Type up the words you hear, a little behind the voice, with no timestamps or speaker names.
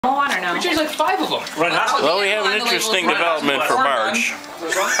changed like 5 of them. Well, we have an interesting development for March. Oh,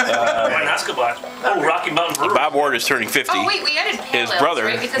 Rocky Mountain Brewery. Bob Ward is turning 50. Oh, wait, we added pale His ales, brother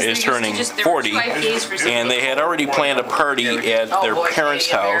right? Because is there turning used to just- there were 40, 5 days for and they had already planned a party at their parents'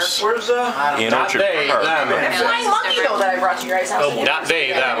 house Where's in Orchard Park. Flying monkey though that I brought to your guys' house. Not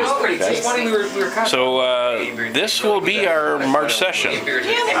they, them. It's funny, we were kind of... So this will be our March session.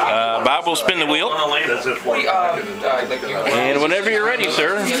 Bob will spin the wheel, and whenever you're ready,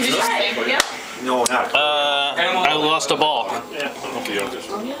 sir. No, not. I lost a ball.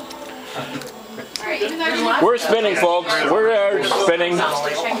 We're spinning, folks. We're spinning.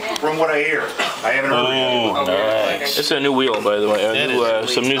 From what I hear. I haven't heard it. Oh, nice. It's a new wheel, by the way.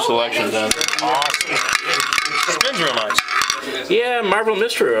 Some new selections on it. Awesome. Spins real nice. Yeah, Marvel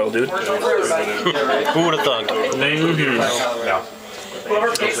Mystery Oil, dude. Who would have thought?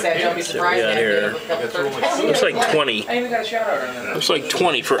 Yeah, here. Looks like 20. I even got a shout out on that. Looks like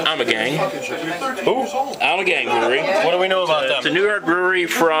 20 for Amagang. Who? Amagang Brewery. What do we know about It's a them? New York brewery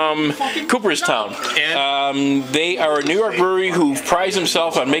from Cooperstown. They are a New York brewery who prides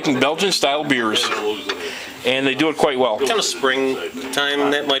themselves on making Belgian-style beers, and they do it quite well. Kind of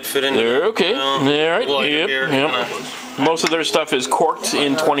springtime that might fit in. They're okay. All right. Well, Yep. here, Yep. Most of their stuff is corked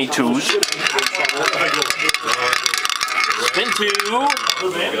in 22s. Spin 2.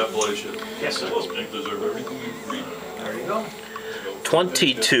 Yes, it was.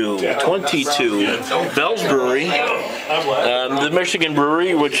 22. Bell's Brewery, the Michigan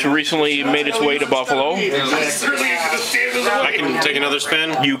brewery, which recently made its way to Buffalo. I can take another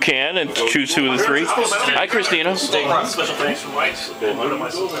spin. You can, and choose 2 of the 3. Hi, Christina. Special thanks from Mike's. One of my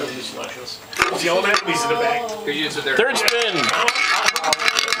selections. The elementaries in the back. Third spin.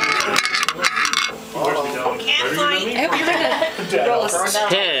 Can't find. I hope you're ready to roll us.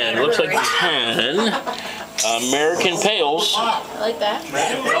 10. Looks like 10. American Pales. I like that.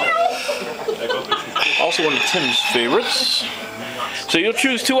 Also one of Tim's favorites. So you'll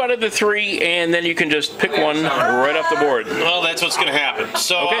choose 2 out of the 3, and then you can just pick one right off the board. Well, that's what's going to happen.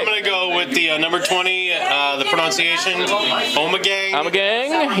 So Okay. I'm going to go with the number 20, the pronunciation, Omegang.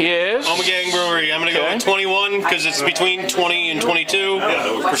 Amagang, yes. Omegang Brewery. I'm going to go Okay. with 21 because it's between 20 and 22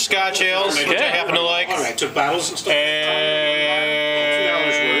 for Scotch ales, which I happen to like. Took bottles and stuff.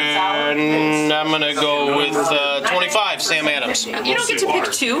 And I'm going to go with 25, Sam Adams. You don't get to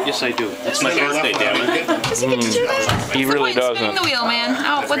pick 2. Yes, I do. It's my birthday, damn it. Does he get to do that? He really Spinning doesn't. the wheel, man.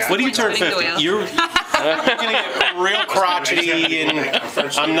 Oh, what's What the do you point turn spinning the 50? wheel? You're going to get real crotchety, and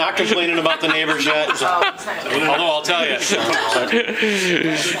I'm not complaining about the neighbors yet. Although I'll tell you.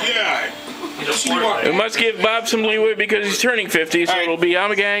 We must give Bob some leeway because he's turning 50, so All right. it'll be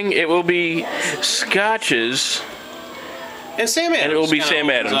Amagang, it will be Scotches, And Sam Adams. and it will be Kinda Sam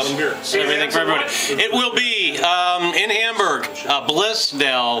opens Adams. up everything for everybody. It will be in Hamburg,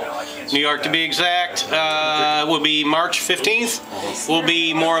 Blissdale, New York to be exact. Will be March 15th. Will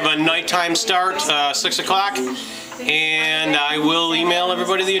be more of a nighttime start, 6 o'clock. And I will email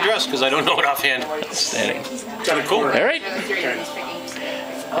everybody the address because I don't know it offhand. Outstanding. Kind of cool. All right.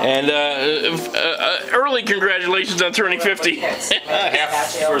 And early congratulations on turning 50.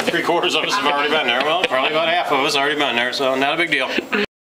 Half or 3/4 of us have already been there. Well, probably about half of us already been there, so not a big deal.